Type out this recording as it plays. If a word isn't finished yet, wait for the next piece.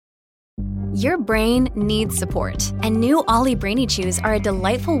Your brain needs support, and new Ollie Brainy Chews are a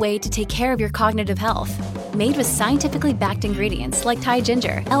delightful way to take care of your cognitive health. Made with scientifically backed ingredients like Thai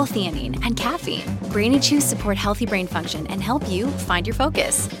ginger, L-theanine, and caffeine, Brainy Chews support healthy brain function and help you find your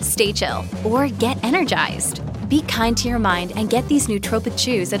focus, stay chill, or get energized. Be kind to your mind and get these nootropic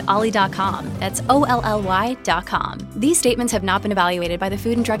chews at ollie.com. That's OLLY.com. These statements have not been evaluated by the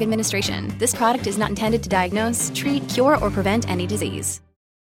Food and Drug Administration. This product is not intended to diagnose, treat, cure, or prevent any disease.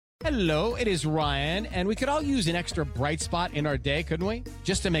 Hello, it is Ryan, and we could all use an extra bright spot in our day, couldn't we?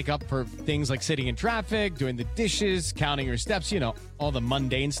 Just to make up for things like sitting in traffic, doing the dishes, counting your steps, all the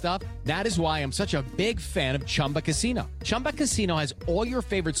mundane stuff. That is why I'm such a big fan of Chumba Casino. Chumba Casino has all your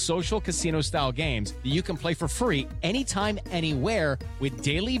favorite social casino-style games that you can play for free anytime, anywhere with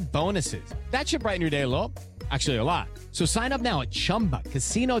daily bonuses. That should brighten your day a little. Actually, a lot. So sign up now at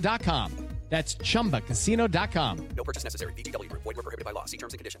ChumbaCasino.com. That's ChumbaCasino.com. No purchase necessary. VGW Group. Void where prohibited by law. See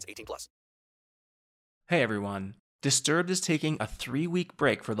terms and conditions. 18+. Hey everyone. Disturbed is taking a 3-week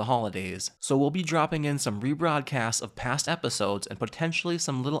break for the holidays, so we'll be dropping in some rebroadcasts of past episodes and potentially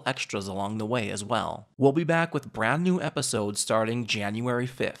some little extras along the way as well. We'll be back with brand new episodes starting January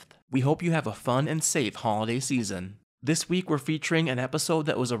 5th. We hope you have a fun and safe holiday season. This week we're featuring an episode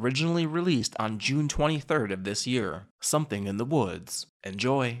that was originally released on June 23rd of this year, Something in the Woods.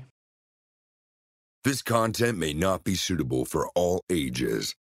 Enjoy! This content may not be suitable for all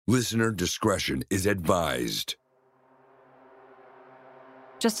ages. Listener discretion is advised.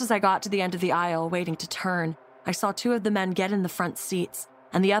 Just as I got to the end of the aisle waiting to turn, I saw 2 of the men get in the front seats,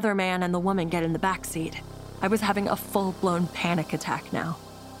 and the other man and the woman get in the back seat. I was having a full-blown panic attack now.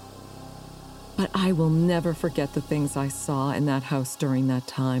 But I will never forget the things I saw in that house during that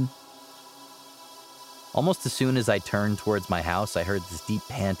time. Almost as soon as I turned towards my house, I heard this deep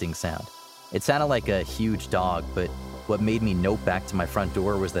panting sound. It sounded like a huge dog, but what made me note back to my front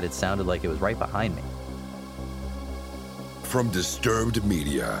door was that it sounded like it was right behind me. From Disturbed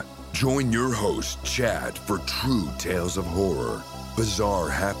Media, join your host, Chad, for true tales of horror, bizarre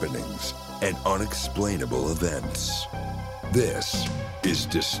happenings, and unexplainable events. This is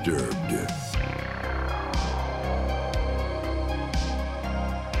Disturbed.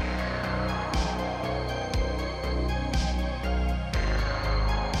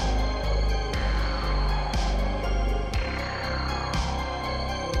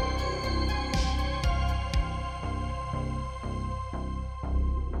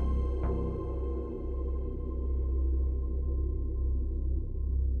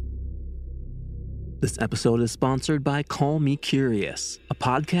 This episode is sponsored by Call Me Curious, a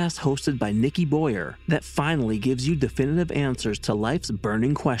podcast hosted by Nikki Boyer that finally gives you definitive answers to life's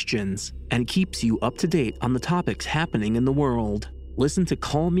burning questions and keeps you up to date on the topics happening in the world. Listen to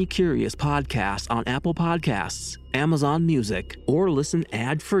Call Me Curious podcast on Apple Podcasts, Amazon Music, or listen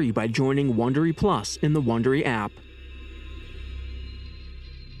ad-free by joining Wondery Plus in the Wondery app.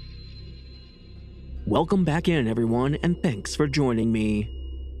 Welcome back in, everyone, and thanks for joining me.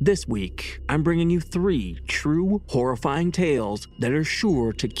 This week, I'm bringing you 3 true, horrifying tales that are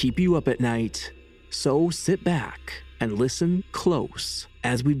sure to keep you up at night. So sit back and listen close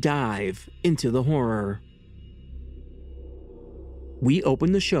as we dive into the horror. We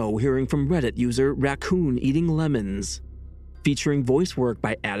open the show hearing from Reddit user Raccoon Eating Lemons, featuring voice work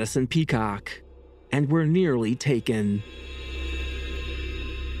by Addison Peacock, and we're nearly taken.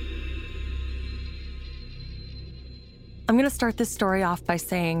 I'm going to start this story off by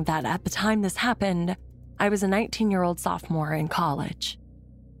saying that at the time this happened, I was a 19-year-old sophomore in college.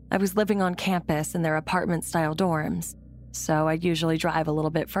 I was living on campus in their apartment-style dorms, so I'd usually drive a little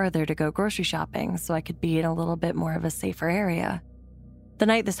bit further to go grocery shopping so I could be in a little bit more of a safer area. The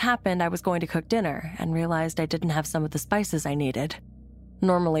night this happened, I was going to cook dinner and realized I didn't have some of the spices I needed.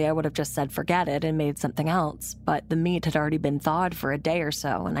 Normally, I would have just said forget it and made something else, but the meat had already been thawed for a day or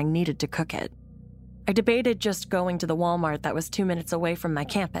so and I needed to cook it. I debated just going to the Walmart that was 2 minutes away from my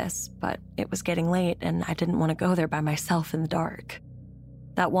campus, but it was getting late and I didn't want to go there by myself in the dark.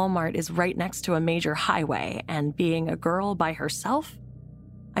 That Walmart is right next to a major highway, and being a girl by herself,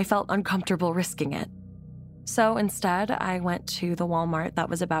 I felt uncomfortable risking it. So instead, I went to the Walmart that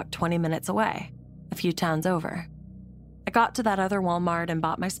was about 20 minutes away, a few towns over. I got to that other Walmart and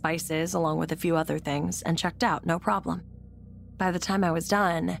bought my spices along with a few other things and checked out, no problem. By the time I was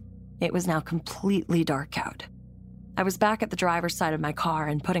done, it was now completely dark out. I was back at the driver's side of my car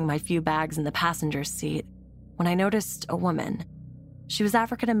and putting my few bags in the passenger's seat when I noticed a woman. She was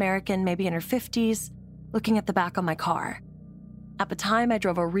African American, maybe in her 50s, looking at the back of my car. At the time, I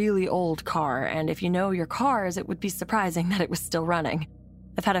drove a really old car, and if you know your cars, it would be surprising that it was still running.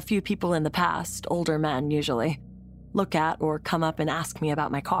 I've had a few people in the past, older men usually, look at or come up and ask me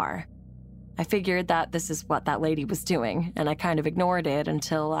about my car. I figured that this is what that lady was doing, and I kind of ignored it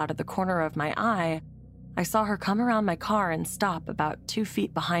until out of the corner of my eye, I saw her come around my car and stop about 2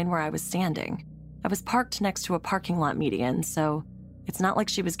 feet behind where I was standing. I was parked next to a parking lot median, so it's not like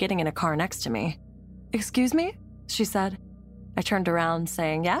she was getting in a car next to me. "Excuse me?" she said. I turned around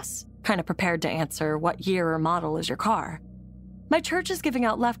saying yes, kind of prepared to answer, "What year or model is your car?" "My church is giving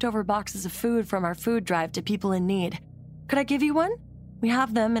out leftover boxes of food from our food drive to people in need. Could I give you one? We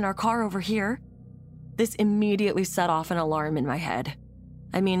have them in our car over here." This immediately set off an alarm in my head.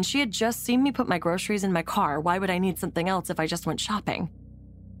 I mean, she had just seen me put my groceries in my car. Why would I need something else if I just went shopping?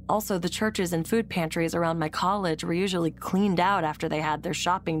 Also, the churches and food pantries around my college were usually cleaned out after they had their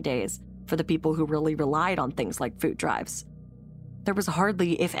shopping days for the people who really relied on things like food drives. There was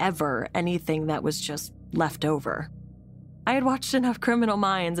hardly, if ever, anything that was just left over. I had watched enough Criminal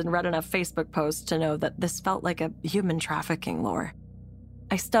Minds and read enough Facebook posts to know that this felt like a human trafficking lore.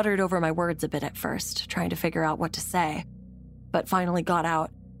 I stuttered over my words a bit at first, trying to figure out what to say, but finally got out,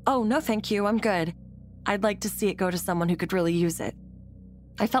 "Oh, no thank you, I'm good. I'd like to see it go to someone who could really use it."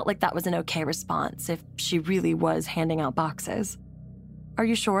 I felt like that was an okay response if she really was handing out boxes. "Are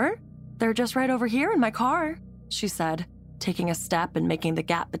you sure? They're just right over here in my car," she said, taking a step and making the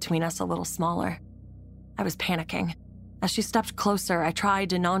gap between us a little smaller. I was panicking. As she stepped closer, I tried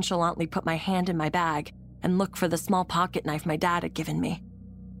to nonchalantly put my hand in my bag and look for the small pocket knife my dad had given me.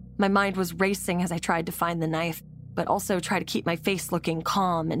 My mind was racing as I tried to find the knife, but also try to keep my face looking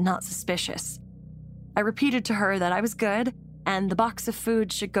calm and not suspicious. I repeated to her that I was good and the box of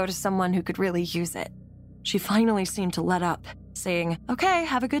food should go to someone who could really use it. She finally seemed to let up, saying, "Okay,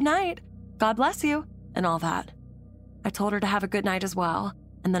 have a good night. God bless you," and all that. I told her to have a good night as well,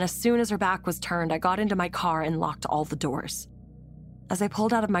 and then as soon as her back was turned, I got into my car and locked all the doors. As I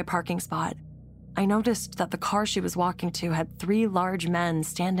pulled out of my parking spot, I noticed that the car she was walking to had 3 large men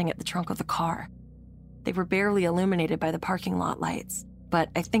standing at the trunk of the car. They were barely illuminated by the parking lot lights, but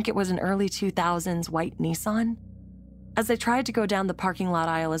I think it was an early 2000s white Nissan. As I tried to go down the parking lot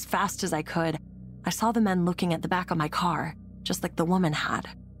aisle as fast as I could, I saw the men looking at the back of my car, just like the woman had.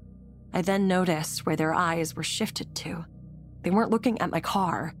 I then noticed where their eyes were shifted to. They weren't looking at my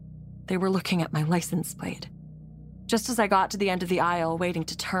car, they were looking at my license plate. Just as I got to the end of the aisle waiting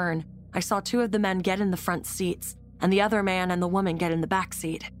to turn, I saw 2 of the men get in the front seats, and the other man and the woman get in the back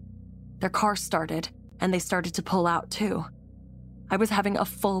seat. Their car started, and they started to pull out too. I was having a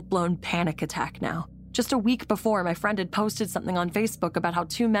full-blown panic attack now. Just a week before, my friend had posted something on Facebook about how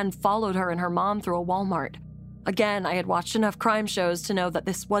 2 men followed her and her mom through a Walmart. Again, I had watched enough crime shows to know that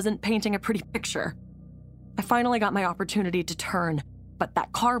this wasn't painting a pretty picture. I finally got my opportunity to turn, but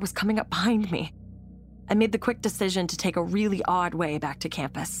that car was coming up behind me. I made the quick decision to take a really odd way back to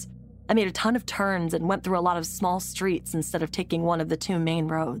campus. I made a ton of turns and went through a lot of small streets instead of taking one of the 2 main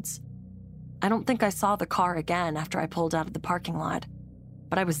roads. I don't think I saw the car again after I pulled out of the parking lot,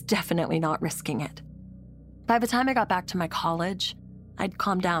 but I was definitely not risking it. By the time I got back to my college, I'd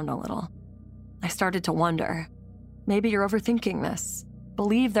calmed down a little. I started to wonder, maybe you're overthinking this.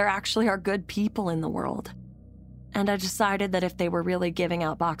 Believe there actually are good people in the world. And I decided that if they were really giving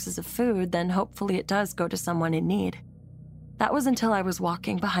out boxes of food, then hopefully it does go to someone in need. That was until I was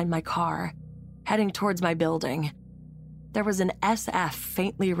walking behind my car, heading towards my building. There was an SF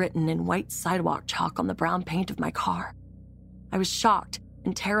faintly written in white sidewalk chalk on the brown paint of my car. I was shocked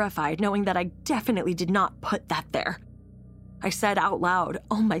and terrified, knowing that I definitely did not put that there. I said out loud,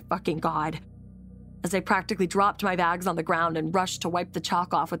 "Oh my fucking God," as I practically dropped my bags on the ground and rushed to wipe the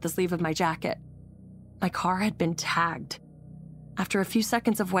chalk off with the sleeve of my jacket. My car had been tagged. After a few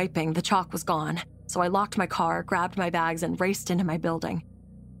seconds of wiping, the chalk was gone, so I locked my car, grabbed my bags, and raced into my building.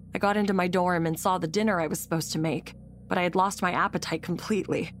 I got into my dorm and saw the dinner I was supposed to make, but I had lost my appetite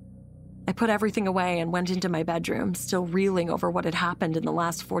completely. I put everything away and went into my bedroom, still reeling over what had happened in the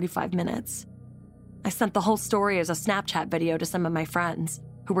last 45 minutes. I sent the whole story as a Snapchat video to some of my friends,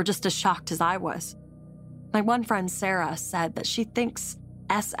 who were just as shocked as I was. My one friend, Sarah, said that she thinks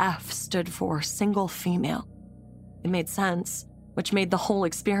SF stood for single female. It made sense, which made the whole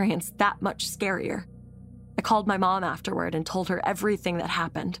experience that much scarier. I called my mom afterward and told her everything that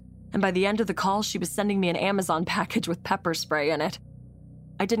happened, and by the end of the call, she was sending me an Amazon package with pepper spray in it.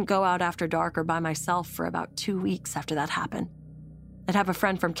 I didn't go out after dark or by myself for about 2 weeks after that happened. I'd have a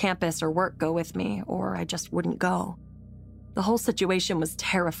friend from campus or work go with me, or I just wouldn't go. The whole situation was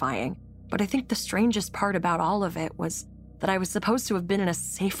terrifying, but I think the strangest part about all of it was that I was supposed to have been in a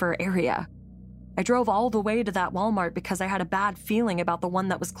safer area. I drove all the way to that Walmart because I had a bad feeling about the one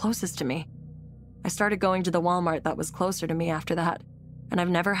that was closest to me. I started going to the Walmart that was closer to me after that, and I've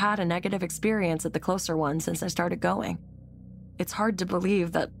never had a negative experience at the closer one since I started going. It's hard to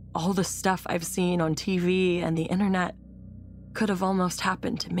believe that all the stuff I've seen on TV and the internet could have almost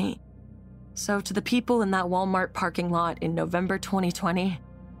happened to me. So to the people in that Walmart parking lot in November 2020,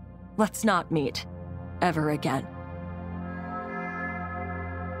 let's not meet ever again.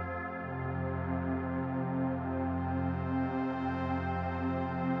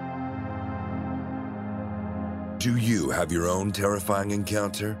 Do you have your own terrifying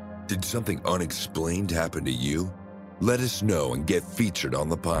encounter? Did something unexplained happen to you? Let us know and get featured on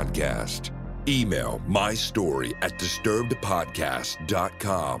the podcast. Email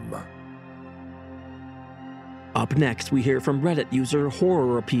mystory@disturbedpodcast.com. Up next, we hear from Reddit user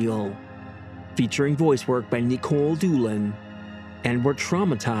Horror Appeal, featuring voice work by Nicole Doolin, and we're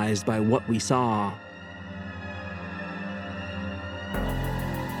traumatized by what we saw.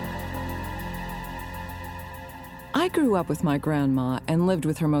 I grew up with my grandma and lived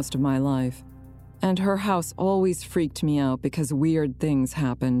with her most of my life, and her house always freaked me out because weird things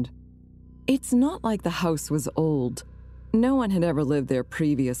happened. It's not like the house was old. No one had ever lived there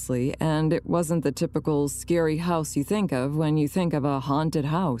previously, and it wasn't the typical scary house you think of when you think of a haunted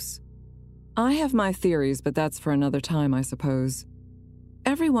house. I have my theories, but that's for another time, I suppose.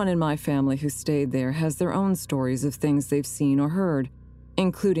 Everyone in my family who stayed there has their own stories of things they've seen or heard,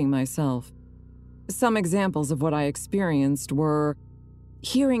 including myself. Some examples of what I experienced were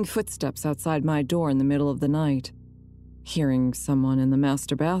hearing footsteps outside my door in the middle of the night, hearing someone in the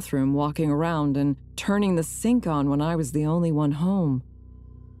master bathroom walking around and turning the sink on when I was the only one home.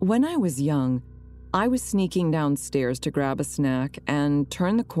 When I was young, I was sneaking downstairs to grab a snack and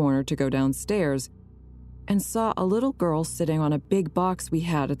turned the corner to go downstairs and saw a little girl sitting on a big box we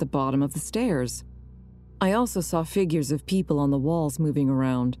had at the bottom of the stairs. I also saw figures of people on the walls moving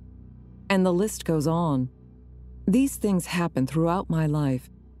around, and the list goes on. These things happened throughout my life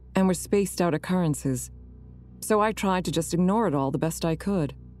and were spaced out occurrences, so I tried to just ignore it all the best I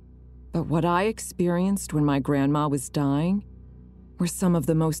could. But what I experienced when my grandma was dying were some of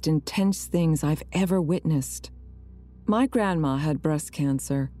the most intense things I've ever witnessed. My grandma had breast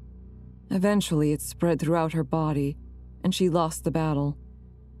cancer. Eventually, it spread throughout her body, and she lost the battle.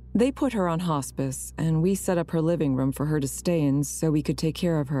 They put her on hospice, and we set up her living room for her to stay in so we could take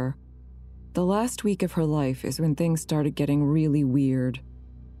care of her. The last week of her life is when things started getting really weird.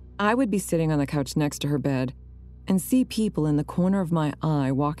 I would be sitting on the couch next to her bed and see people in the corner of my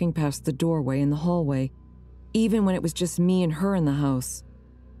eye walking past the doorway in the hallway, even when it was just me and her in the house.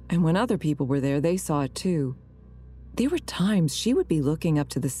 And when other people were there, they saw it too. There were times she would be looking up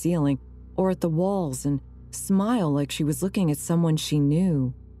to the ceiling or at the walls and smile like she was looking at someone she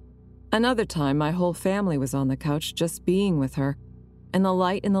knew. Another time, my whole family was on the couch just being with her, and the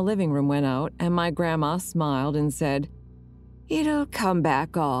light in the living room went out, and my grandma smiled and said, "It'll come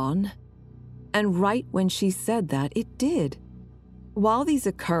back on." And right when she said that, it did. While these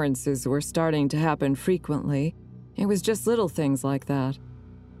occurrences were starting to happen frequently, it was just little things like that.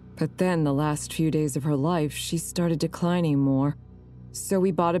 But then the last few days of her life, she started declining more. So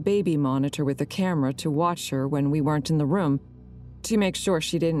we bought a baby monitor with a camera to watch her when we weren't in the room, to make sure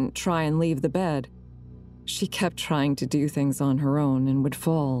she didn't try and leave the bed. She kept trying to do things on her own and would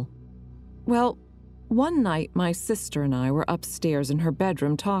fall. Well, one night my sister and I were upstairs in her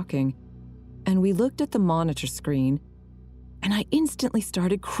bedroom talking, and we looked at the monitor screen, and I instantly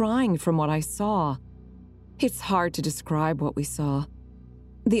started crying from what I saw. It's hard to describe what we saw.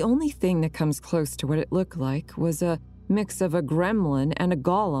 The only thing that comes close to what it looked like was a mix of a gremlin and a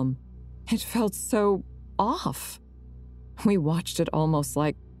golem. It felt so off. We watched it almost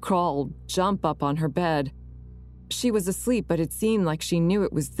like crawl, jump up on her bed. She was asleep, but it seemed like she knew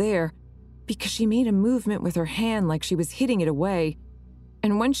it was there because she made a movement with her hand like she was hitting it away,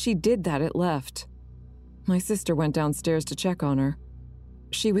 and when she did that, it left. My sister went downstairs to check on her.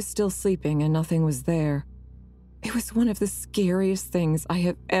 She was still sleeping and nothing was there. It was one of the scariest things I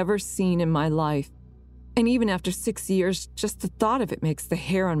have ever seen in my life, and even after 6 years, just the thought of it makes the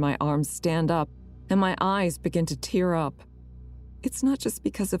hair on my arms stand up and my eyes begin to tear up. It's not just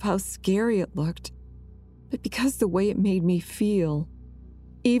because of how scary it looked, but because the way it made me feel.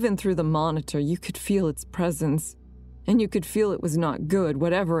 Even through the monitor, you could feel its presence, and you could feel it was not good,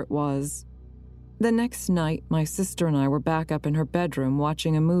 whatever it was. The next night, my sister and I were back up in her bedroom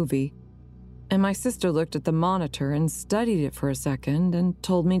watching a movie, and my sister looked at the monitor and studied it for a second and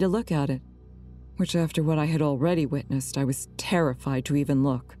told me to look at it, which after what I had already witnessed, I was terrified to even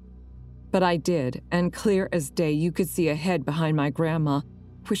look. But I did, and clear as day, you could see a head behind my grandma,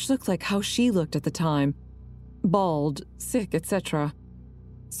 which looked like how she looked at the time. Bald, sick, etc.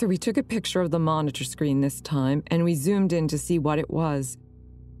 So we took a picture of the monitor screen this time, and we zoomed in to see what it was.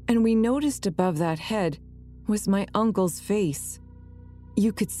 And we noticed above that head, was my uncle's face.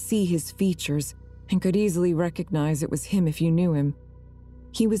 You could see his features and could easily recognize it was him if you knew him.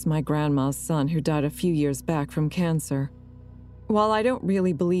 He was my grandma's son who died a few years back from cancer. While I don't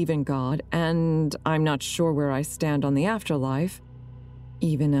really believe in God, and I'm not sure where I stand on the afterlife,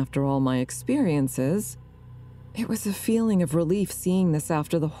 even after all my experiences, it was a feeling of relief seeing this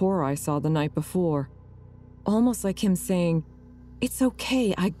after the horror I saw the night before. Almost like him saying, "It's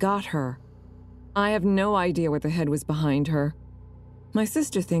okay, I got her." I have no idea what the head was behind her. My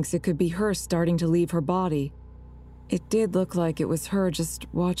sister thinks it could be her starting to leave her body. It did look like it was her just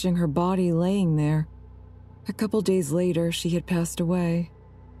watching her body laying there. A couple days later, she had passed away.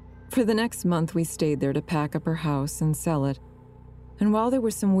 For the next month, we stayed there to pack up her house and sell it. And while there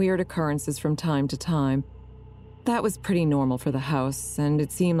were some weird occurrences from time to time, that was pretty normal for the house, and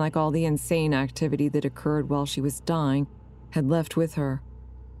it seemed like all the insane activity that occurred while she was dying had left with her.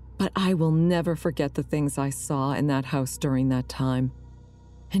 But I will never forget the things I saw in that house during that time.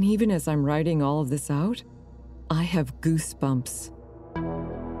 And even as I'm writing all of this out, I have goosebumps.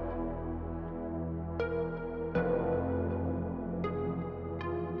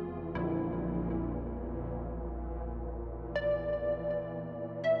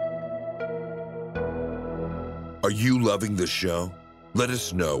 Are you loving the show? Let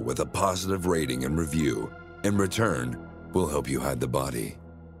us know with a positive rating and review. In return, we'll help you hide the body.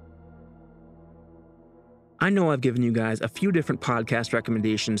 I know I've given you guys a few different podcast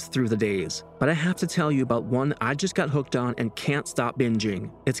recommendations through the days, but I have to tell you about one I just got hooked on and can't stop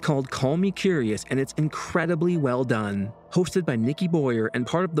binging. It's called Call Me Curious, and it's incredibly well done. Hosted by Nikki Boyer and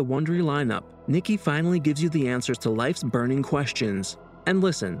part of the Wondery lineup, Nikki finally gives you the answers to life's burning questions. And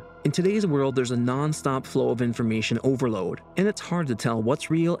listen, in today's world, there's a non-stop flow of information overload, and it's hard to tell what's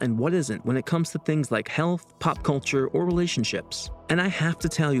real and what isn't when it comes to things like health, pop culture, or relationships. And I have to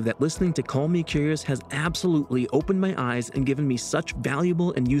tell you that listening to Call Me Curious has absolutely opened my eyes and given me such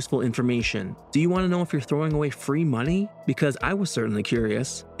valuable and useful information. Do you want to know if you're throwing away free money? Because I was certainly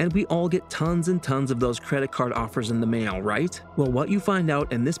curious. And we all get tons and tons of those credit card offers in the mail, right? Well, what you find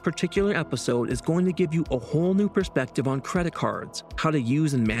out in this particular episode is going to give you a whole new perspective on credit cards, how to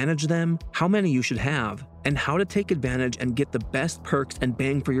use and manage them, how many you should have, and how to take advantage and get the best perks and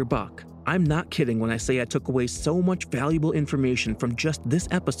bang for your buck. I'm not kidding when I say I took away so much valuable information from just this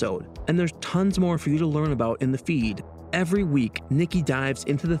episode, and there's tons more for you to learn about in the feed. Every week, Nikki dives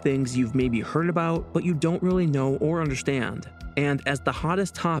into the things you've maybe heard about, but you don't really know or understand. And as the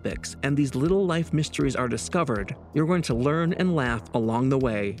hottest topics and these little life mysteries are discovered, you're going to learn and laugh along the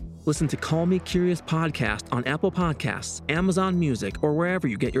way. Listen to Call Me Curious podcast on Apple Podcasts, Amazon Music, or wherever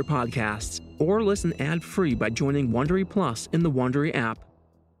you get your podcasts. Or listen ad-free by joining Wondery Plus in the Wondery app.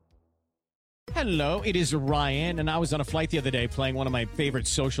 Hello, it is Ryan, and I was on a flight the other day playing one of my favorite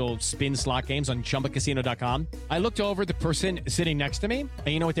social spin slot games on ChumbaCasino.com. I looked over at the person sitting next to me, and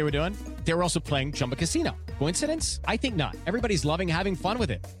you know what they were doing? They were also playing Chumba Casino. Coincidence? I think not. Everybody's loving having fun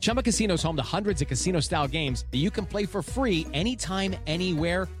with it. Chumba Casino is home to hundreds of casino-style games that you can play for free anytime,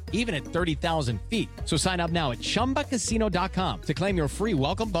 anywhere, even at 30,000 feet. So sign up now at ChumbaCasino.com to claim your free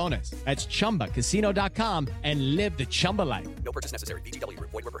welcome bonus. That's ChumbaCasino.com and live the Chumba life. No purchase necessary. VGW.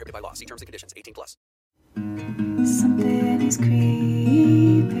 Void where prohibited by law. See terms and conditions. 18 plus. Something is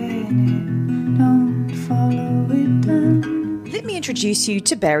creeping in. Don't follow it down. Let me introduce you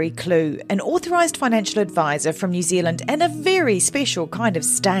to Barry Clew, an authorised financial advisor from New Zealand and a very special kind of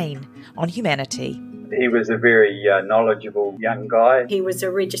stain on humanity. He was a very knowledgeable young guy. He was a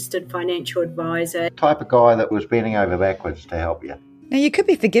registered financial advisor. Type of guy that was bending over backwards to help you. Now, you could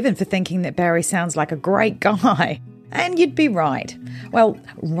be forgiven for thinking that Barry sounds like a great guy, and you'd be right. Well,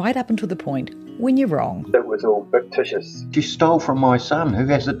 right up until the point when you're wrong. It was all fictitious. She stole from my son who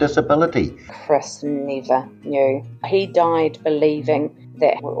has a disability. Chris never knew. He died believing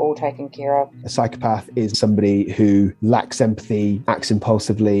that we're all taken care of. A psychopath is somebody who lacks empathy, acts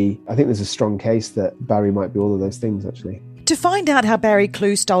impulsively. I think there's a strong case that Barry might be all of those things, actually. To find out how Barry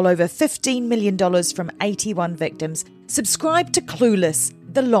Clew stole over $15 million from 81 victims, subscribe to Clueless,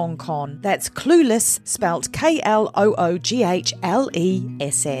 the long con. That's Clueless, spelt Klooghless.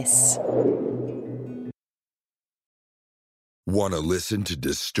 Want to listen to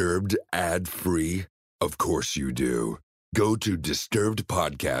Disturbed ad-free? Of course you do. Go to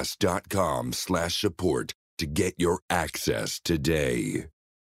disturbedpodcast.com/support to get your access today.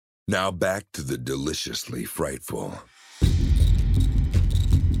 Now back to the deliciously frightful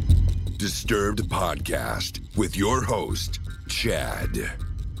Disturbed Podcast with your host, Chad.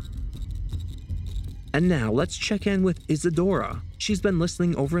 And now let's check in with Isadora. she's been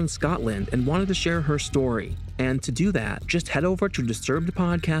listening over in Scotland and wanted to share her story. And to do that, just head over to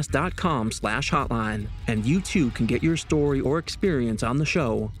disturbedpodcast.com/hotline, and you too can get your story or experience on the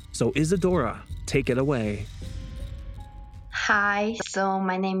show. So Isadora, take it away. Hi, so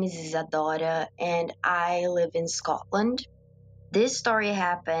my name is Isadora and I live in Scotland. This story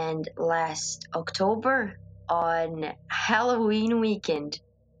happened last October on Halloween weekend.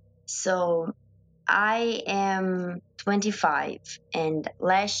 So I am 25 and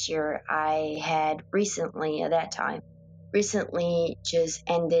last year I had recently just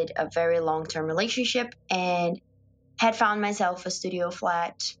ended a very long-term relationship and had found myself a studio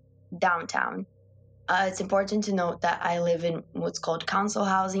flat downtown. It's important to note that I live in what's called council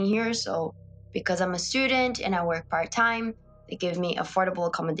housing here, so because I'm a student and I work part-time, they give me affordable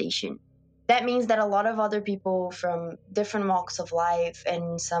accommodation. That means that a lot of other people from different walks of life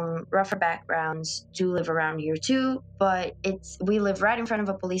and some rougher backgrounds do live around here too, but we live right in front of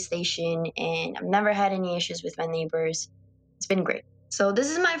a police station and I've never had any issues with my neighbors. It's been great. So this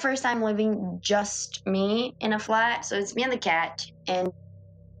is my first time living just me in a flat, so it's me and the cat, and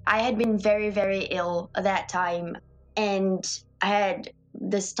I had been very, very ill at that time, and I had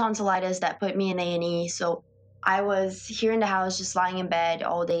this tonsillitis that put me in A&E, so I was here in the house just lying in bed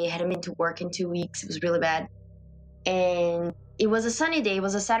all day. I hadn't been to work in 2 weeks. It was really bad. And it was a sunny day. It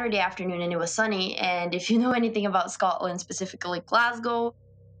was a Saturday afternoon, and it was sunny, and if you know anything about Scotland, specifically Glasgow,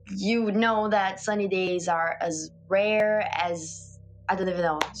 you would know that sunny days are as rare as, I don't even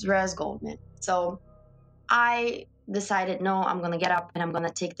know, as rare as gold, man. So I decided, no, I'm gonna get up and I'm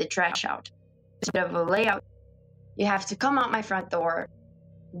gonna take the trash out. It's a bit of a layout. You have to come out my front door,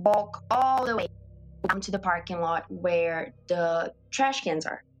 walk all the way down to the parking lot where the trash cans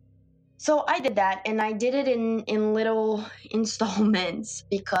are. So I did that, and I did it in little installments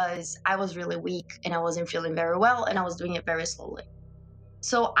because I was really weak and I wasn't feeling very well and I was doing it very slowly.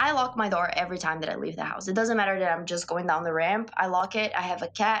 So I lock my door every time that I leave the house. It doesn't matter that I'm just going down the ramp. I lock it. I have a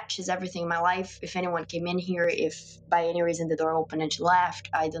cat. She's everything in my life. If anyone came in here, if by any reason the door opened and she left,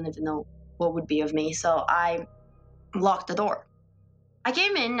 I don't even know what would be of me. So I locked the door. I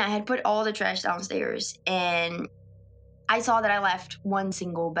came in, I had put all the trash downstairs, and I saw that I left one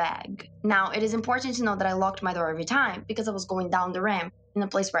single bag. Now, it is important to know that I locked my door every time because I was going down the ramp in a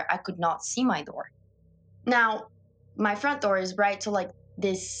place where I could not see my door. Now, my front door is right to like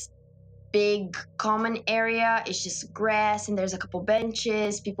this big common area. It's just grass and there's a couple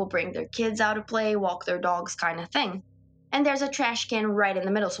benches. People bring their kids out to play, walk their dogs kind of thing. And there's a trash can right in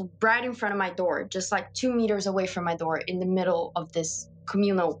the middle. So right in front of my door, just like 2 meters away from my door in the middle of this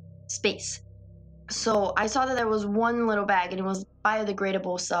communal space. So I saw that there was one little bag and it was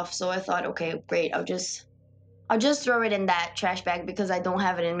biodegradable stuff. So I thought, okay, great. I'll just throw it in that trash bag because I don't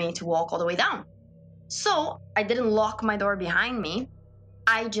have it in me to walk all the way down. So I didn't lock my door behind me.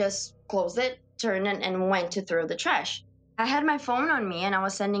 I just closed it, turned it, and went to throw the trash. I had my phone on me and I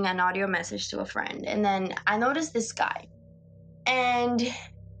was sending an audio message to a friend. And then I noticed this guy. And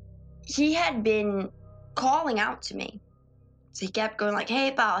he had been calling out to me. So he kept going like,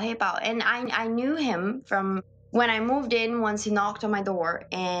 hey, pal, hey, pal. And I knew him from when I moved in. Once he knocked on my door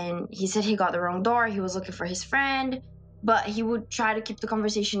and he said he got the wrong door. He was looking for his friend, but he would try to keep the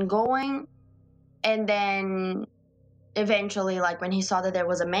conversation going. And then eventually, like when he saw that there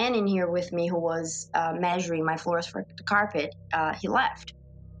was a man in here with me who was measuring my floors for the carpet, he left.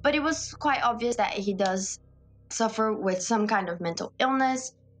 But it was quite obvious that he does suffer with some kind of mental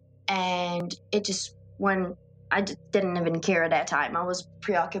illness. And it just, when I didn't even care at that time. I was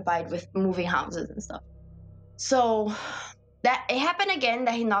preoccupied with moving houses and stuff. So that it happened again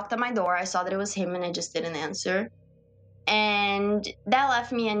that he knocked on my door. I saw that it was him and I just didn't answer. And that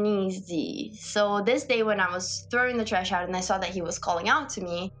left me uneasy. So this day when I was throwing the trash out and I saw that he was calling out to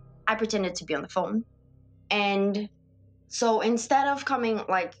me, I pretended to be on the phone. And so instead of coming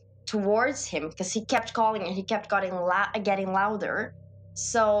like towards him, because he kept calling and he kept getting louder,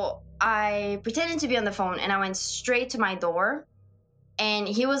 so I pretended to be on the phone and I went straight to my door. And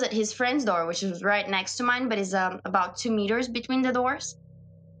he was at his friend's door, which was right next to mine, but is about 2 meters between the doors.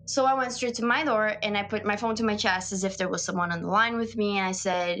 So I went straight to my door and I put my phone to my chest as if there was someone on the line with me. And I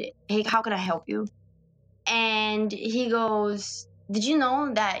said, hey, how can I help you? And he goes, did you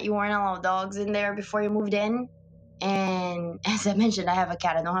know that you weren't allowed dogs in there before you moved in? And as I mentioned, I have a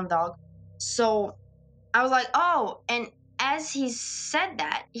cat, I don't have a dog. So I was like, oh, and as he said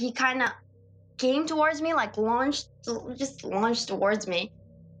that, he kind of came towards me, like launched towards me.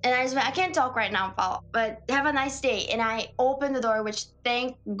 And I just went, I can't talk right now, pal, but have a nice day. And I opened the door, which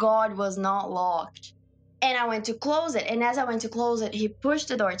thank God was not locked. And I went to close it. And as I went to close it, he pushed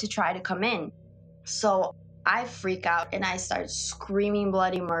the door to try to come in. So I freak out and I start screaming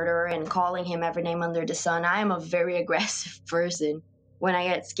bloody murder and calling him every name under the sun. I am a very aggressive person when I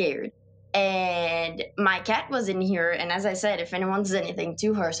get scared. And my cat was in here, and as I said, if anyone does anything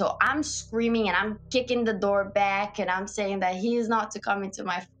to her, so I'm screaming and I'm kicking the door back and I'm saying that he is not to come into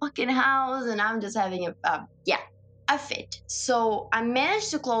my fucking house, and I'm just having a fit. So I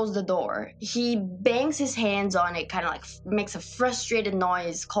managed to close the door. He bangs his hands on it, kind of like makes a frustrated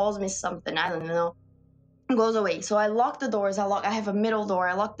noise, calls me something, I don't know, goes away. So I lock the doors. I have a middle door.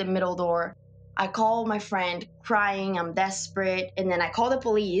 I lock the middle door. I call my friend crying, I'm desperate, and then I call the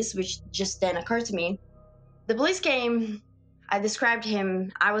police, which just then occurred to me. The police came, I described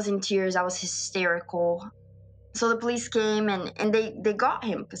him, I was in tears, I was hysterical. So the police came and they got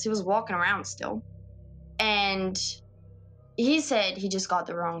him because he was walking around still. And he said he just got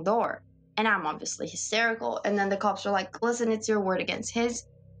the wrong door. And I'm obviously hysterical. And then the cops were like, listen, it's your word against his.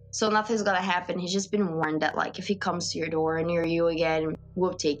 So nothing's gonna happen. He's just been warned that like if he comes to your door near you again,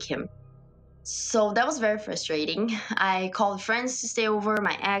 we'll take him. So that was very frustrating. I called friends to stay over.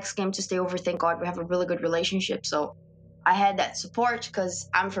 My ex came to stay over. Thank God we have a really good relationship. So I had that support because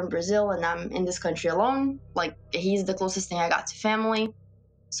I'm from Brazil and I'm in this country alone. Like, he's the closest thing I got to family.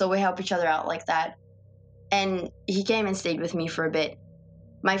 So we help each other out like that. And he came and stayed with me for a bit.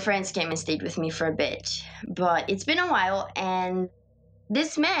 My friends came and stayed with me for a bit. But it's been a while, and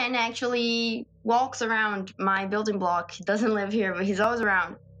this man actually walks around my building block. He doesn't live here, but he's always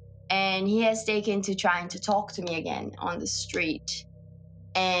around. And he has taken to trying to talk to me again on the street.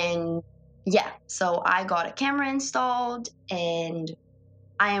 And yeah, so I got a camera installed, and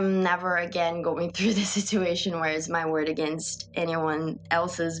I am never again going through this situation where it's my word against anyone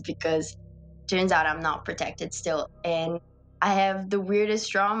else's, because turns out I'm not protected still. And I have the weirdest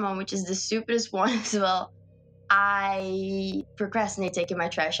trauma, which is the stupidest one as well. I procrastinate taking my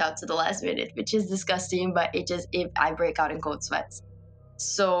trash out to the last minute, which is disgusting, but I break out in cold sweats.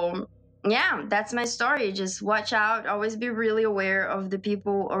 So yeah, that's my story. Just watch out, always be really aware of the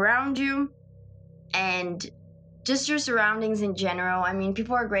people around you and just your surroundings in general. I mean,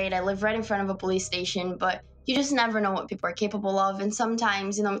 people are great. I live right in front of a police station, but you just never know what people are capable of. And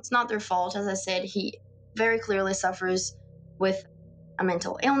sometimes, it's not their fault. As I said, he very clearly suffers with a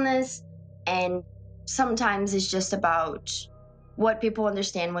mental illness, and sometimes it's just about what people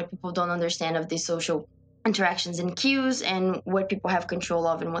understand, what people don't understand of these social interactions and cues, and what people have control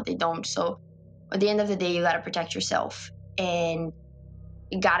of and what they don't. So at the end of the day, you got to protect yourself, and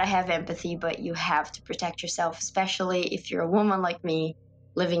you got to have empathy, but you have to protect yourself, especially if you're a woman like me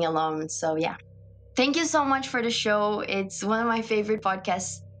living alone. So yeah, thank you so much for the show. It's one of my favorite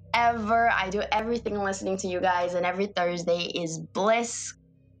podcasts ever. I do everything listening to you guys, and every Thursday is bliss.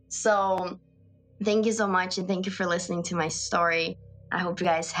 So thank you so much, and thank you for listening to my story. I hope you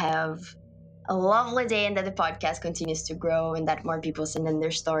guys have a lovely day and that the podcast continues to grow and that more people send in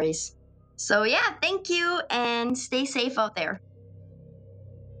their stories. So yeah, thank you, and stay safe out there.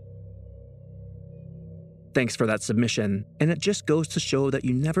 Thanks for that submission. And it just goes to show that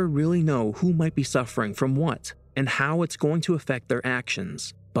you never really know who might be suffering from what and how it's going to affect their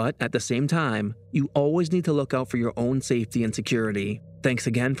actions. But at the same time, you always need to look out for your own safety and security. Thanks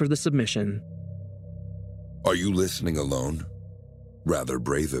again for the submission. Are you listening alone? Rather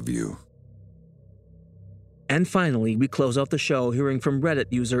brave of you. And finally, we close out the show hearing from Reddit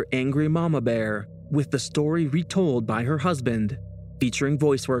user Angry Mama Bear with the story retold by her husband, featuring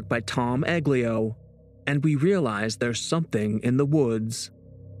voice work by Tom Aglio. And we realize there's something in the woods.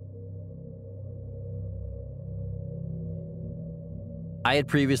 I had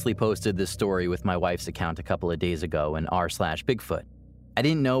previously posted this story with my wife's account a couple of days ago in r/Bigfoot. I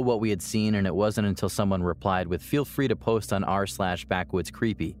didn't know what we had seen, and it wasn't until someone replied with "feel free to post on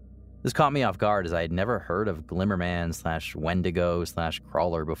r/backwoodscreepy." This caught me off guard, as I had never heard of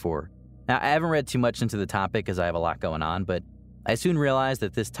Glimmerman/Wendigo/Crawler before. Now, I haven't read too much into the topic as I have a lot going on, but I soon realized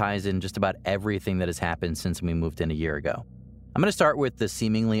that this ties in just about everything that has happened since we moved in a year ago. I'm going to start with the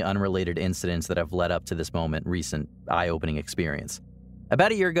seemingly unrelated incidents that have led up to this recent eye-opening experience.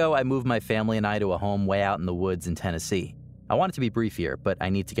 About a year ago, I moved my family and I to a home way out in the woods in Tennessee. I want it to be brief here, but I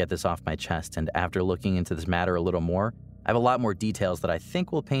need to get this off my chest, and after looking into this matter a little more, I have a lot more details that I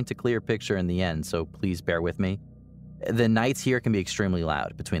think will paint a clear picture in the end, so please bear with me. The nights here can be extremely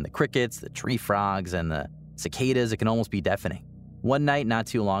loud. Between the crickets, the tree frogs, and the cicadas, it can almost be deafening. One night not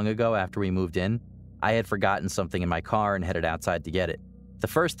too long ago after we moved in, I had forgotten something in my car and headed outside to get it. The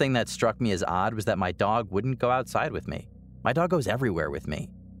first thing that struck me as odd was that my dog wouldn't go outside with me. My dog goes everywhere with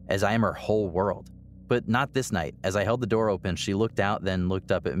me, as I am her whole world. But not this night. As I held the door open, she looked out, then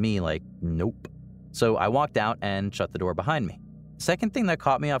looked up at me like, nope. So I walked out and shut the door behind me. Second thing that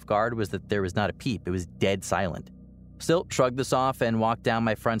caught me off guard was that there was not a peep. It was dead silent. Still, shrugged this off and walked down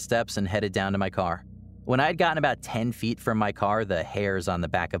my front steps and headed down to my car. When I had gotten about 10 feet from my car, the hairs on the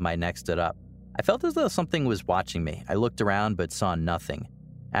back of my neck stood up. I felt as though something was watching me. I looked around but saw nothing.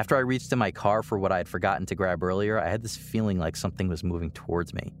 After I reached in my car for what I had forgotten to grab earlier, I had this feeling like something was moving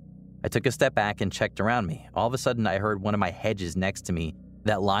towards me. I took a step back and checked around me. All of a sudden, I heard one of my hedges next to me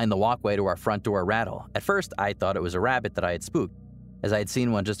that lined the walkway to our front door rattle. At first, I thought it was a rabbit that I had spooked, as I had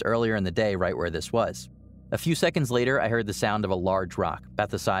seen one just earlier in the day right where this was. A few seconds later, I heard the sound of a large rock,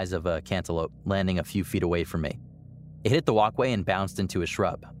 about the size of a cantaloupe, landing a few feet away from me. It hit the walkway and bounced into a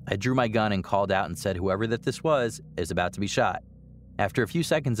shrub. I drew my gun and called out and said whoever that this was is about to be shot. After a few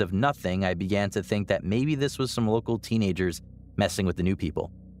seconds of nothing, I began to think that maybe this was some local teenagers messing with the new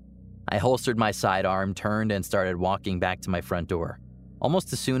people. I holstered my sidearm, turned, and started walking back to my front door.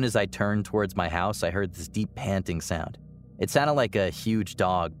 Almost as soon as I turned towards my house, I heard this deep panting sound. It sounded like a huge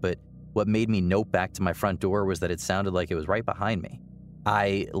dog, but what made me nope back to my front door was that it sounded like it was right behind me.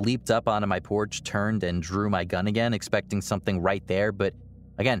 I leaped up onto my porch, turned, and drew my gun again, expecting something right there, but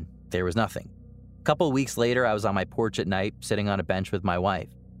again, there was nothing. A couple of weeks later, I was on my porch at night, sitting on a bench with my wife.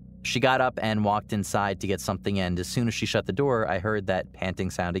 She got up and walked inside to get something, and as soon as she shut the door, I heard that panting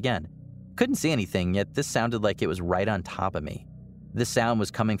sound again. Couldn't see anything, yet this sounded like it was right on top of me. This sound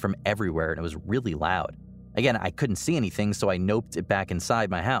was coming from everywhere, and it was really loud. Again, I couldn't see anything, so I noped it back inside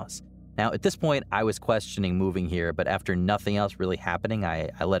my house. Now, at this point, I was questioning moving here, but after nothing else really happening, I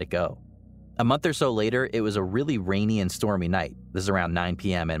let it go. A month or so later, it was a really rainy and stormy night. This is around 9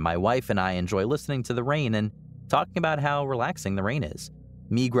 p.m., and my wife and I enjoy listening to the rain and talking about how relaxing the rain is.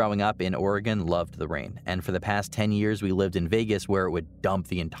 Me growing up in Oregon loved the rain, and for the past 10 years, we lived in Vegas where it would dump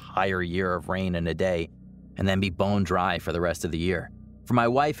the entire year of rain in a day and then be bone dry for the rest of the year. For my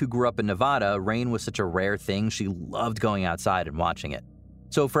wife, who grew up in Nevada, rain was such a rare thing, she loved going outside and watching it.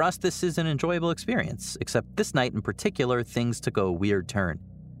 So for us, this is an enjoyable experience, except this night in particular, things took a weird turn.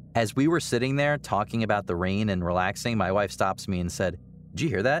 As we were sitting there talking about the rain and relaxing, my wife stops me and said, "Did you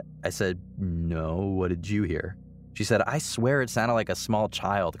hear that?" I said, "No, what did you hear?" She said, "I swear it sounded like a small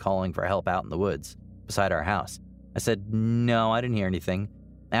child calling for help out in the woods beside our house." I said, "No, I didn't hear anything."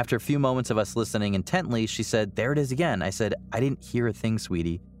 After a few moments of us listening intently, she said, "There it is again." I said, "I didn't hear a thing,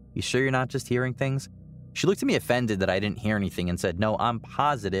 sweetie. You sure you're not just hearing things?" She looked at me offended that I didn't hear anything and said, "No, I'm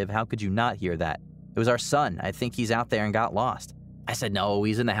positive. How could you not hear that? It was our son. I think he's out there and got lost." I said, "No,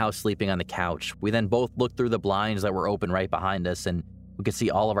 he's in the house sleeping on the couch." We then both looked through the blinds that were open right behind us, and we could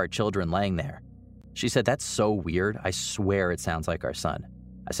see all of our children laying there. She said, "That's so weird. I swear it sounds like our son."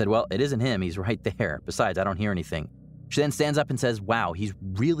 I said, "Well, it isn't him. He's right there. Besides, I don't hear anything." She then stands up and says, "Wow, he's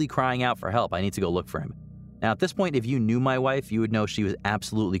really crying out for help. I need to go look for him." Now, at this point, if you knew my wife, you would know she was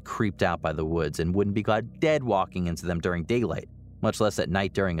absolutely creeped out by the woods and wouldn't be glad dead walking into them during daylight, much less at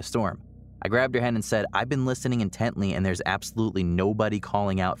night during a storm. I grabbed her hand and said, "I've been listening intently and there's absolutely nobody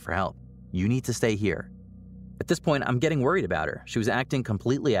calling out for help. You need to stay here." At this point, I'm getting worried about her. She was acting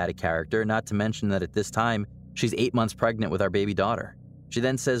completely out of character, not to mention that at this time, she's 8 months pregnant with our baby daughter. She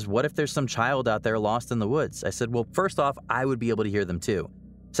then says, "What if there's some child out there lost in the woods?" I said, "Well, first off, I would be able to hear them too.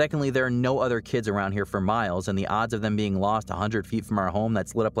 Secondly, there are no other kids around here for miles, and the odds of them being lost 100 feet from our home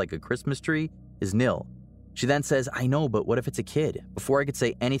that's lit up like a Christmas tree is nil." She then says, "I know, but what if it's a kid?" Before I could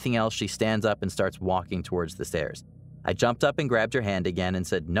say anything else, she stands up and starts walking towards the stairs. I jumped up and grabbed her hand again and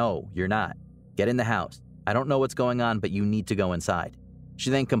said, "No, you're not. Get in the house. I don't know what's going on, but you need to go inside." She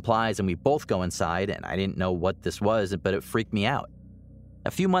then complies and we both go inside, and I didn't know what this was, but it freaked me out. A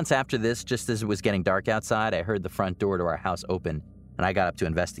few months after this, just as it was getting dark outside, I heard the front door to our house open, and I got up to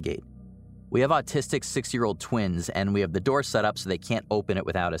investigate. We have autistic 6-year-old twins, and we have the door set up so they can't open it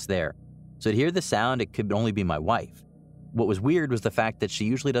without us there. So to hear the sound, it could only be my wife. What was weird was the fact that she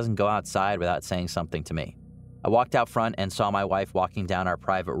usually doesn't go outside without saying something to me. I walked out front and saw my wife walking down our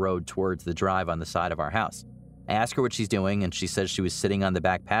private road towards the drive on the side of our house. I asked her what she's doing, and she said she was sitting on the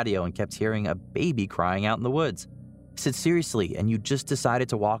back patio and kept hearing a baby crying out in the woods. I said, "Seriously, and you just decided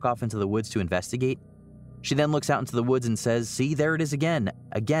to walk off into the woods to investigate?" She then looks out into the woods and says, "See, there it is again.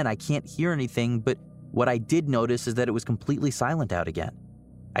 Again, I can't hear anything, but what I did notice is that it was completely silent out again."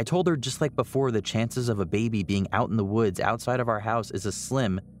 I told her, just like before, the chances of a baby being out in the woods outside of our house is a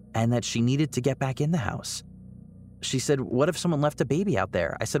slim, and that she needed to get back in the house. She said, "What if someone left a baby out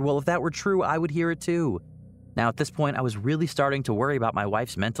there?" I said, "Well, if that were true, I would hear it too." Now, at this point, I was really starting to worry about my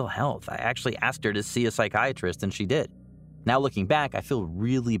wife's mental health. I actually asked her to see a psychiatrist, and she did. Now, looking back, I feel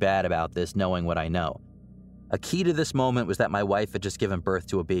really bad about this, knowing what I know. A key to this moment was that my wife had just given birth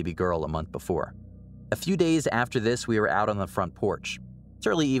to a baby girl a month before. A few days after this, we were out on the front porch. It's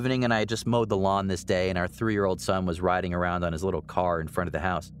early evening and I had just mowed the lawn this day, and our 3-year-old son was riding around on his little car in front of the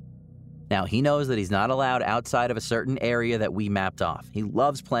house. Now, he knows that he's not allowed outside of a certain area that we mapped off. He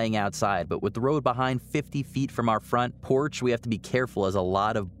loves playing outside, but with the road behind 50 feet from our front porch, we have to be careful as a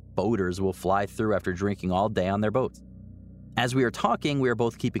lot of boaters will fly through after drinking all day on their boats. As we are talking, we are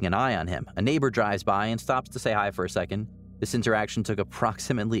both keeping an eye on him. A neighbor drives by and stops to say hi for a second. This interaction took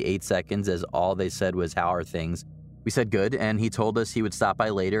approximately 8 seconds, as all they said was, "How are things?" We said good, and he told us he would stop by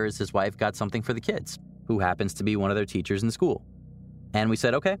later as his wife got something for the kids, who happens to be one of their teachers in school. And we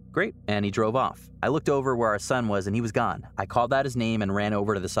said, okay, great, and he drove off. I looked over where our son was, and he was gone. I called out his name and ran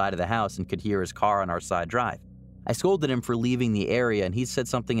over to the side of the house and could hear his car on our side drive. I scolded him for leaving the area, and he said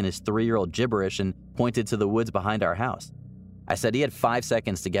something in his 3-year-old gibberish and pointed to the woods behind our house. I said he had 5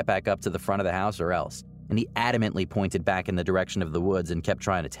 seconds to get back up to the front of the house or else, and he adamantly pointed back in the direction of the woods and kept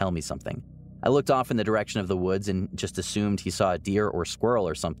trying to tell me something. I looked off in the direction of the woods and just assumed he saw a deer or squirrel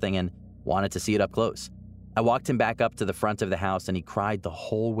or something and wanted to see it up close. I walked him back up to the front of the house and he cried the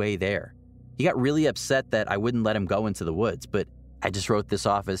whole way there. He got really upset that I wouldn't let him go into the woods, but I just wrote this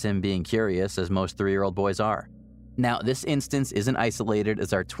off as him being curious, as most 3-year-old boys are. Now, this instance isn't isolated,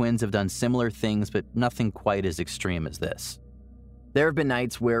 as our twins have done similar things, but nothing quite as extreme as this. There have been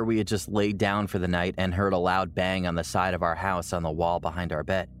nights where we had just laid down for the night and heard a loud bang on the side of our house on the wall behind our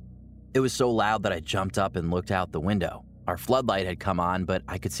bed. It was so loud that I jumped up and looked out the window. Our floodlight had come on, but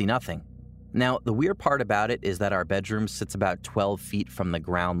I could see nothing. Now, the weird part about it is that our bedroom sits about 12 feet from the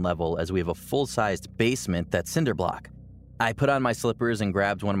ground level, as we have a full-sized basement that's cinder block. I put on my slippers and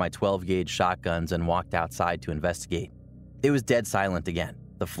grabbed one of my 12-gauge shotguns and walked outside to investigate. It was dead silent again.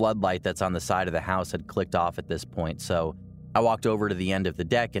 The floodlight that's on the side of the house had clicked off at this point, so I walked over to the end of the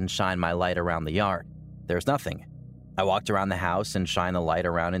deck and shined my light around the yard. There's nothing. I walked around the house and shined the light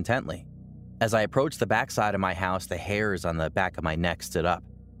around intently. As I approached the backside of my house, the hairs on the back of my neck stood up.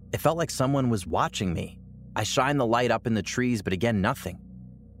 It felt like someone was watching me. I shined the light up in the trees, but again, nothing.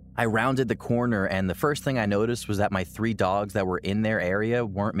 I rounded the corner, and the first thing I noticed was that my 3 dogs that were in their area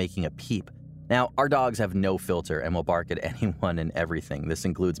weren't making a peep. Now, our dogs have no filter and will bark at anyone and everything. This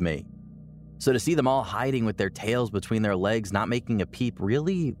includes me. So to see them all hiding with their tails between their legs, not making a peep,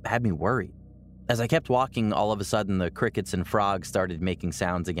 really had me worried. As I kept walking, all of a sudden, the crickets and frogs started making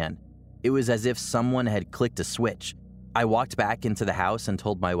sounds again. It was as if someone had clicked a switch. I walked back into the house and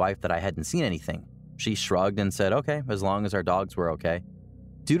told my wife that I hadn't seen anything. She shrugged and said, okay, as long as our dogs were okay.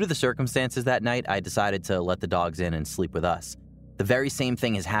 Due to the circumstances that night, I decided to let the dogs in and sleep with us. The very same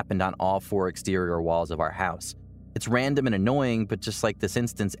thing has happened on all 4 exterior walls of our house. It's random and annoying, but just like this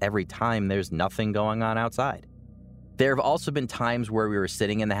instance, every time there's nothing going on outside. There have also been times where we were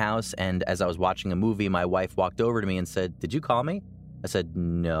sitting in the house, and as I was watching a movie, my wife walked over to me and said, "Did you call me?" I said,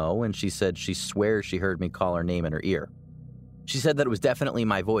 "No," and she said she swears she heard me call her name in her ear. She said that it was definitely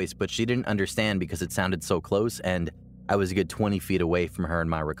my voice, but she didn't understand because it sounded so close, and I was a good 20 feet away from her in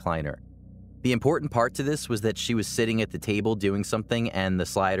my recliner. The important part to this was that she was sitting at the table doing something, and the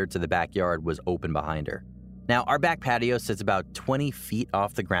slider to the backyard was open behind her. Now, our back patio sits about 20 feet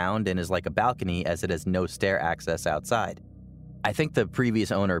off the ground and is like a balcony, as it has no stair access outside. I think the previous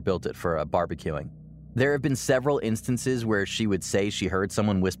owner built it for barbecuing. There have been several instances where she would say she heard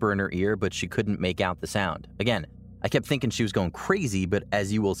someone whisper in her ear, but she couldn't make out the sound. Again, I kept thinking she was going crazy, but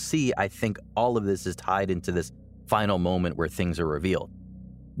as you will see, I think all of this is tied into this final moment where things are revealed.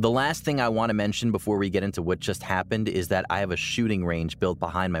 The last thing I want to mention before we get into what just happened is that I have a shooting range built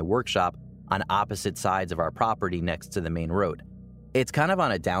behind my workshop on opposite sides of our property next to the main road. It's kind of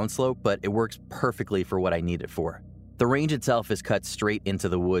on a downslope, but it works perfectly for what I need it for. The range itself is cut straight into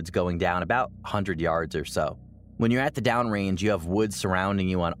the woods going down about 100 yards or so. When you're at the downrange, you have woods surrounding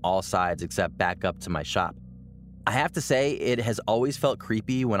you on all sides except back up to my shop. I have to say, it has always felt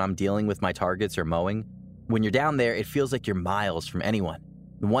creepy when I'm dealing with my targets or mowing. When you're down there, it feels like you're miles from anyone.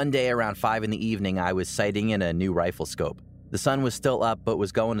 One day around 5 in the evening, I was sighting in a new rifle scope. The sun was still up but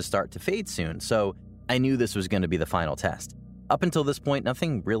was going to start to fade soon, so I knew this was going to be the final test. Up until this point,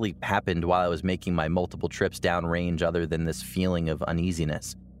 nothing really happened while I was making my multiple trips downrange other than this feeling of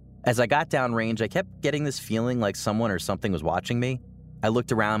uneasiness. As I got downrange, I kept getting this feeling like someone or something was watching me. I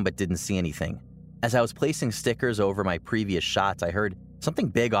looked around but didn't see anything. As I was placing stickers over my previous shots, I heard something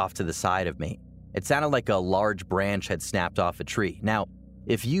big off to the side of me. It sounded like a large branch had snapped off a tree. Now,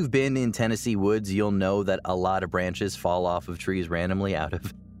 if you've been in Tennessee woods, you'll know that a lot of branches fall off of trees randomly out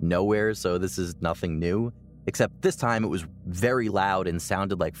of nowhere, so this is nothing new. Except this time it was very loud and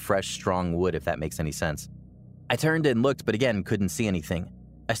sounded like fresh, strong wood, if that makes any sense. I turned and looked, but again, couldn't see anything.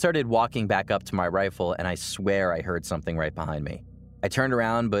 I started walking back up to my rifle, and I swear I heard something right behind me. I turned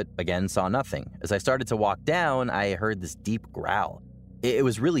around, but again saw nothing. As I started to walk down, I heard this deep growl. It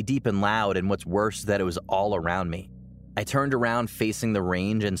was really deep and loud, and what's worse is that it was all around me. I turned around facing the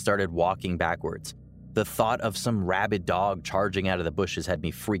range and started walking backwards. The thought of some rabid dog charging out of the bushes had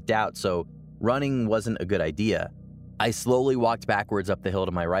me freaked out, so running wasn't a good idea. I slowly walked backwards up the hill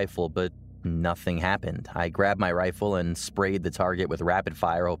to my rifle, but nothing happened. I grabbed my rifle and sprayed the target with rapid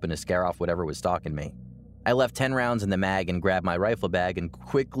fire, hoping to scare off whatever was stalking me. I left 10 rounds in the mag and grabbed my rifle bag and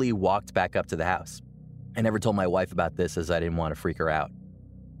quickly walked back up to the house. I never told my wife about this as I didn't want to freak her out.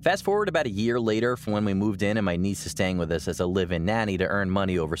 Fast forward about a year later from when we moved in and my niece is staying with us as a live-in nanny to earn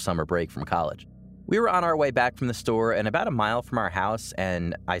money over summer break from college. We were on our way back from the store and about a mile from our house,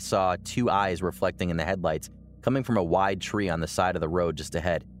 and I saw two eyes reflecting in the headlights coming from a wide tree on the side of the road just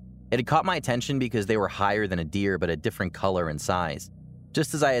ahead. It had caught my attention because they were higher than a deer but a different color and size.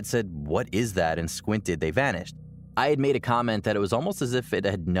 Just as I had said, "What is that?" and squinted, they vanished. I had made a comment that it was almost as if it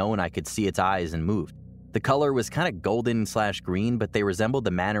had known I could see its eyes and moved. The color was kind of golden/green, but they resembled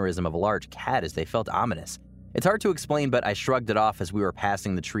the mannerism of a large cat as they felt ominous. It's hard to explain, but I shrugged it off as we were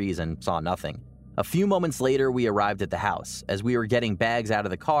passing the trees and saw nothing. A few moments later, we arrived at the house. As we were getting bags out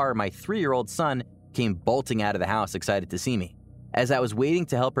of the car, my 3-year-old son came bolting out of the house excited to see me. As I was waiting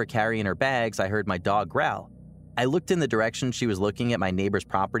to help her carry in her bags, I heard my dog growl. I looked in the direction she was looking at my neighbor's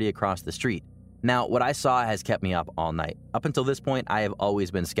property across the street. Now, what I saw has kept me up all night. Up until this point, I have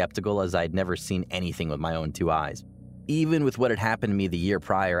always been skeptical as I'd never seen anything with my own 2 eyes. Even with what had happened to me the year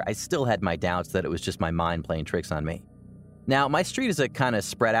prior, I still had my doubts that it was just my mind playing tricks on me. Now, my street is a kind of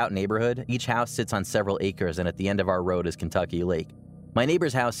spread out neighborhood. Each house sits on several acres, and at the end of our road is Kentucky Lake. My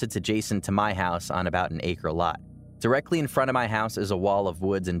neighbor's house sits adjacent to my house on about an acre lot. Directly in front of my house is a wall of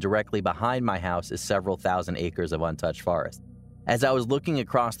woods, and directly behind my house is several thousand acres of untouched forest. As I was looking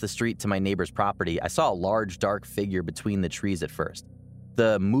across the street to my neighbor's property, I saw a large, dark figure between the trees at first.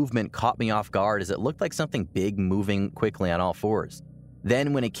 The movement caught me off guard as it looked like something big moving quickly on all fours.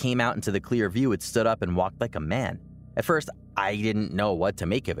 Then, when it came out into the clear view, it stood up and walked like a man. At first, I didn't know what to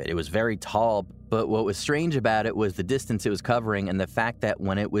make of it. It was very tall, but what was strange about it was the distance it was covering and the fact that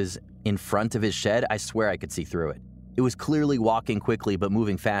when it was in front of his shed, I swear I could see through it. It was clearly walking quickly, but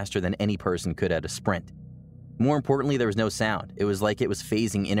moving faster than any person could at a sprint. More importantly, there was no sound. It was like it was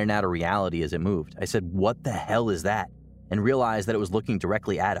phasing in and out of reality as it moved. I said, "What the hell is that?" and realized that it was looking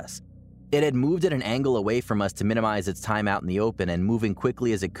directly at us. It had moved at an angle away from us to minimize its time out in the open and moving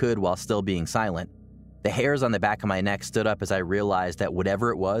quickly as it could while still being silent. The hairs on the back of my neck stood up as I realized that whatever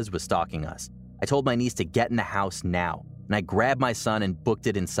it was stalking us. I told my niece to get in the house now, and I grabbed my son and booked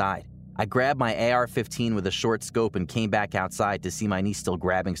it inside. I grabbed my AR-15 with a short scope and came back outside to see my niece still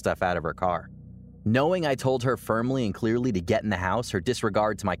grabbing stuff out of her car. Knowing I told her firmly and clearly to get in the house, her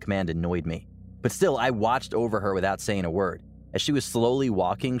disregard to my command annoyed me. But still, I watched over her without saying a word. As she was slowly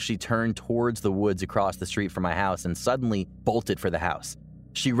walking, she turned towards the woods across the street from my house and suddenly bolted for the house.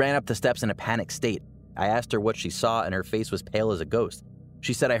 She ran up the steps in a panicked state. I asked her what she saw, and her face was pale as a ghost.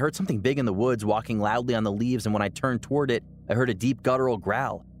 She said, "I heard something big in the woods walking loudly on the leaves, and when I turned toward it, I heard a deep guttural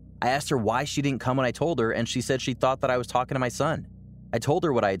growl." I asked her why she didn't come when I told her, and she said she thought that I was talking to my son. I told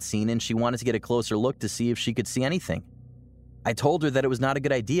her what I had seen, and she wanted to get a closer look to see if she could see anything. I told her that it was not a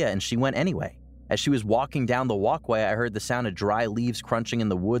good idea, and she went anyway. As she was walking down the walkway, I heard the sound of dry leaves crunching in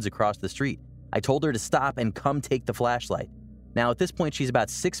the woods across the street. I told her to stop and come take the flashlight. Now, at this point, she's about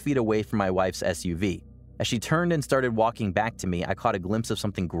 6 feet away from my wife's SUV. As she turned and started walking back to me, I caught a glimpse of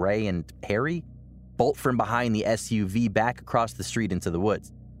something gray and hairy bolt from behind the SUV back across the street into the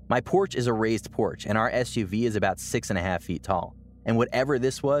woods. My porch is a raised porch, and our SUV is about 6.5 feet tall. And whatever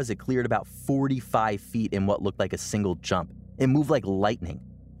this was, it cleared about 45 feet in what looked like a single jump. It moved like lightning.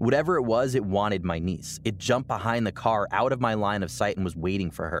 Whatever it was, it wanted my niece. It jumped behind the car out of my line of sight and was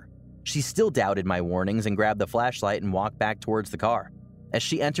waiting for her. She still doubted my warnings and grabbed the flashlight and walked back towards the car. As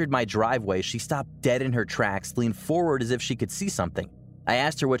she entered my driveway, she stopped dead in her tracks, leaned forward as if she could see something. I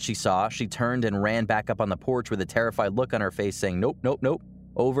asked her what she saw. She turned and ran back up on the porch with a terrified look on her face saying, "Nope, nope, nope,"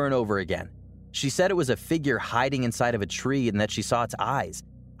 over and over again. She said it was a figure hiding inside of a tree and that she saw its eyes.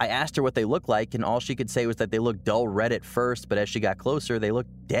 I asked her what they looked like, and all she could say was that they looked dull red at first, but as she got closer, they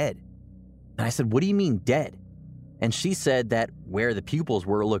looked dead. And I said, "What do you mean dead?" And she said that where the pupils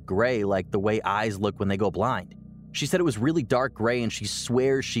were looked gray, like the way eyes look when they go blind. She said it was really dark gray, and she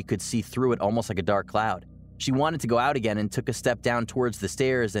swears she could see through it almost like a dark cloud. She wanted to go out again and took a step down towards the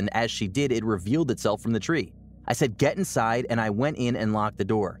stairs, and as she did, it revealed itself from the tree. I said, "Get inside," and I went in and locked the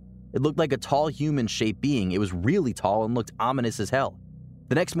door. It looked like a tall human-shaped being. It was really tall and looked ominous as hell.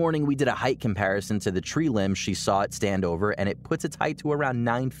 The next morning, we did a height comparison to the tree limb she saw it stand over, and it puts its height to around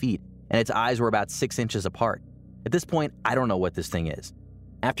 9 feet, and its eyes were about 6 inches apart. At this point, I don't know what this thing is.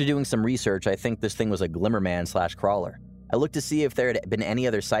 After doing some research, I think this thing was a glimmerman/crawler. I looked to see if there had been any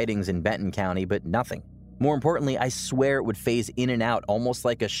other sightings in Benton County, but nothing. More importantly, I swear it would phase in and out almost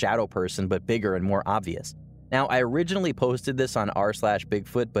like a shadow person, but bigger and more obvious. Now, I originally posted this on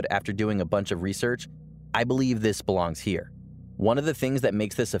r/Bigfoot, but after doing a bunch of research, I believe this belongs here. One of the things that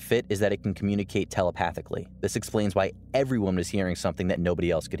makes this a fit is that it can communicate telepathically. This explains why everyone was hearing something that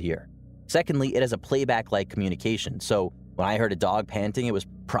nobody else could hear. Secondly, it has a playback-like communication, so when I heard a dog panting, it was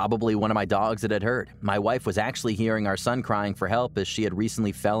probably one of my dogs that had heard. My wife was actually hearing our son crying for help as she had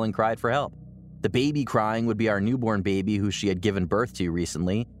recently fell and cried for help. The baby crying would be our newborn baby who she had given birth to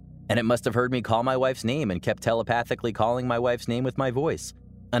recently, and it must have heard me call my wife's name and kept telepathically calling my wife's name with my voice.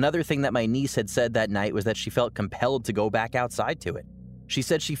 Another thing that my niece had said that night was that she felt compelled to go back outside to it. She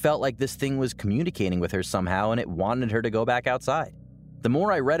said she felt like this thing was communicating with her somehow and it wanted her to go back outside. The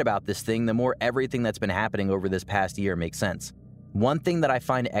more I read about this thing, the more everything that's been happening over this past year makes sense. One thing that I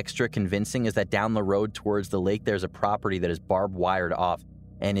find extra convincing is that down the road towards the lake, there's a property that is barbed wired off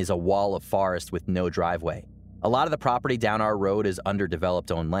and is a wall of forest with no driveway. A lot of the property down our road is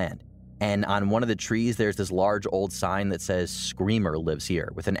underdeveloped owned land. And on one of the trees, there's this large old sign that says Screamer lives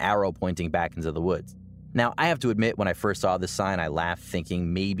here with an arrow pointing back into the woods. Now, I have to admit, when I first saw this sign, I laughed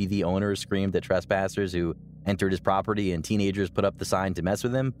thinking maybe the owner screamed at trespassers who entered his property and teenagers put up the sign to mess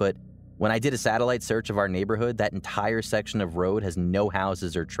with him. But when I did a satellite search of our neighborhood, that entire section of road has no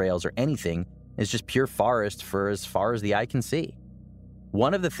houses or trails or anything. It's just pure forest for as far as the eye can see.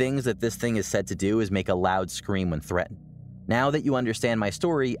 One of the things that this thing is said to do is make a loud scream when threatened. Now that you understand my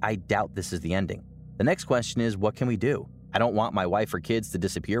story, I doubt this is the ending. The next question is, what can we do? I don't want my wife or kids to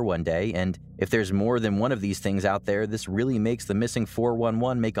disappear one day, and if there's more than one of these things out there, this really makes the missing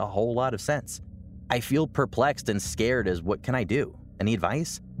 411 make a whole lot of sense. I feel perplexed and scared as what can I do? Any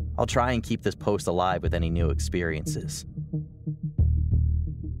advice? I'll try and keep this post alive with any new experiences.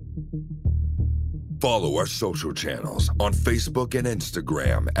 Follow our social channels on Facebook and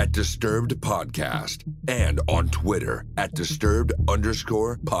Instagram at Disturbed Podcast and on Twitter at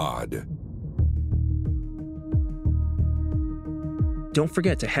Disturbed_pod. Don't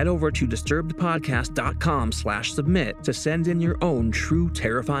forget to head over to disturbedpodcast.com/submit to send in your own true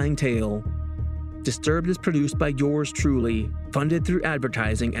terrifying tale. Disturbed is produced by yours truly, funded through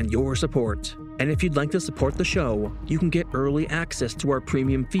advertising and your support. And if you'd like to support the show, you can get early access to our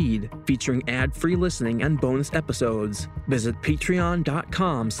premium feed featuring ad-free listening and bonus episodes. Visit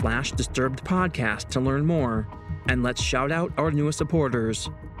patreon.com/disturbedpodcast to learn more. And let's shout out our newest supporters: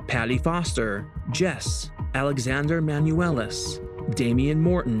 Patty Foster, Jess, Alexander Manuelis, Damian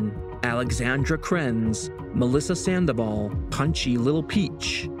Morton, Alexandra Krenz, Melissa Sandoval, Punchy Little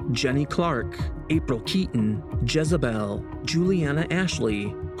Peach, Jenny Clark, April Keaton, Jezebel, Juliana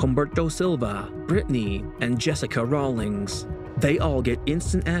Ashley, Humberto Silva, Brittany, and Jessica Rawlings. They all get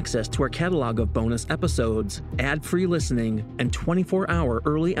instant access to our catalog of bonus episodes, ad-free listening, and 24-hour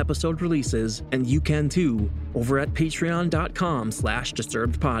early episode releases, and you can too, over at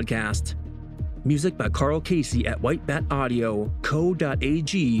patreon.com/disturbedpodcast. Music by Carl Casey at White Bat Audio,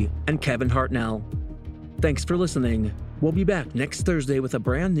 Co.ag, and Kevin Hartnell. Thanks for listening. We'll be back next Thursday with a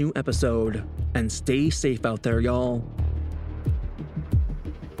brand new episode. And stay safe out there, y'all.